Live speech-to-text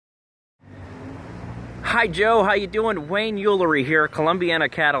Hi Joe, how you doing? Wayne Ulery here,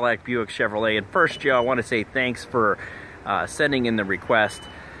 Columbiana Cadillac Buick Chevrolet. And first, Joe, I want to say thanks for sending in the request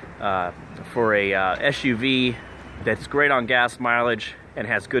for a SUV that's great on gas mileage and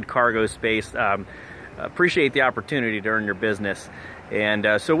has good cargo space. Appreciate the opportunity to earn your business.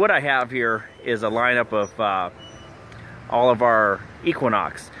 And so what I have here is a lineup of all of our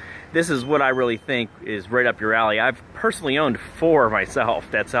Equinox. This is what I really think is right up your alley. I've personally owned 4 myself.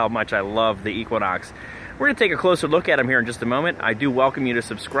 That's how much I love the Equinox. We're going to take a closer look at them here in just a moment. I do welcome you to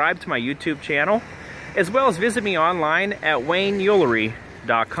subscribe to my YouTube channel, as well as visit me online at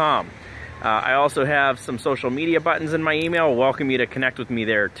wayneulery.com. I also have some social media buttons in my email. Welcome you to connect with me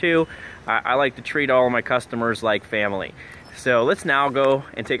there too. I like to treat all of my customers like family. So let's now go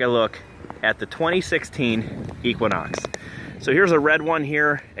and take a look at the 2016 Equinox. So here's a red one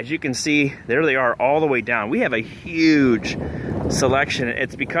here. As you can see, there they are all the way down. We have a huge selection.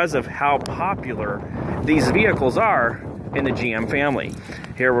 It's because of how popular these vehicles are in the GM family.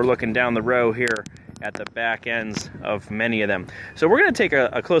 Here we're looking down the row here at the back ends of many of them. So we're gonna take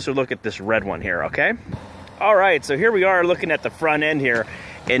a closer look at this red one here, okay? All right, so here we are looking at the front end here.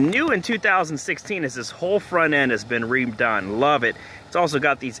 And new in 2016 is this whole front end has been redone. Love it. It's also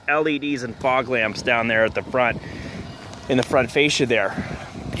got these LEDs and fog lamps down there at the front, in the front fascia there.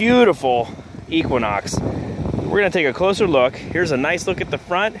 Beautiful Equinox. We're gonna take a closer look. Here's a nice look at the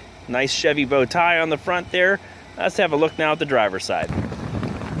front. Nice Chevy bow tie on the front there. Let's have a look now at the driver's side.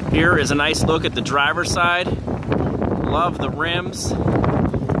 Here is a nice look at the driver's side. Love the rims.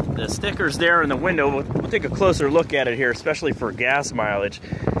 The stickers there in the window. We'll take a closer look at it here, especially for gas mileage.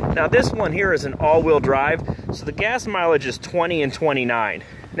 Now this one here is an all-wheel drive, so the gas mileage is 20 and 29.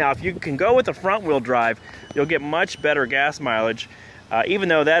 Now if you can go with the front-wheel drive, you'll get much better gas mileage, even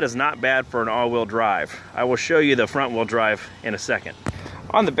though that is not bad for an all-wheel drive. I will show you the front-wheel drive in a second.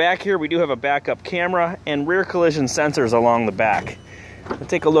 On the back here, we do have a backup camera and rear collision sensors along the back. Let's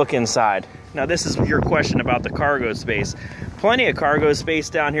take a look inside. Now this is your question about the cargo space. Plenty of cargo space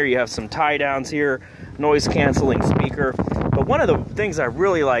down here. You have some tie downs here, noise canceling speaker. But one of the things I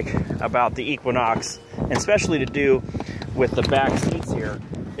really like about the Equinox, and especially to do with the back seats here,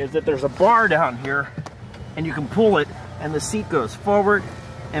 is that there's a bar down here and you can pull it and the seat goes forward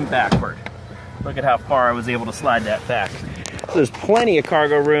and backward. Look at how far I was able to slide that back. So there's plenty of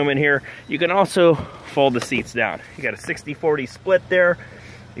cargo room in here. You can also fold the seats down. You got a 60-40 split there.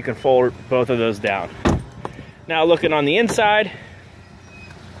 You can fold both of those down. Now looking on the inside,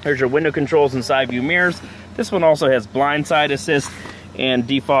 there's your window controls and side view mirrors. This one also has blind side assist and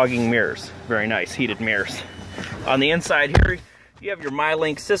defogging mirrors. Very nice, heated mirrors. On the inside here, you have your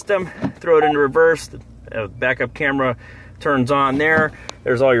MyLink system. Throw it into reverse. The backup camera turns on there.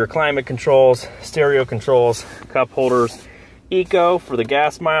 There's all your climate controls, stereo controls, cup holders, eco for the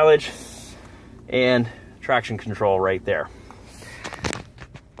gas mileage, and traction control right there.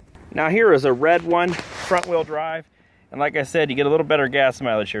 Now here is a red one, front wheel drive. And like I said, you get a little better gas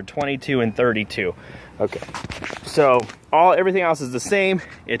mileage here, 22 and 32. Okay, so everything else is the same.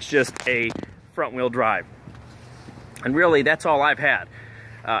 It's just a front wheel drive. And really, that's all I've had.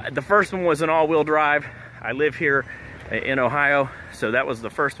 The first one was an all-wheel drive. I live here in Ohio, so that was the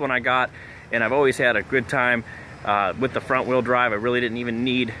first one I got. And I've always had a good time with the front wheel drive. I really didn't even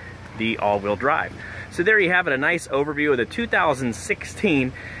need the all-wheel drive. So there you have it, a nice overview of the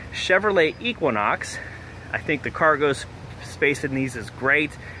 2016 Chevrolet Equinox. I think the cargo space in these is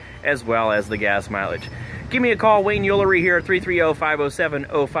great, as well as the gas mileage. Give me a call, Wayne Ulery here at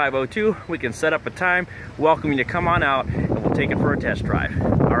 330-507-0502. We can set up a time, welcome you to come on out, and we'll take it for a test drive.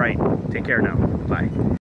 All right, take care now. Bye.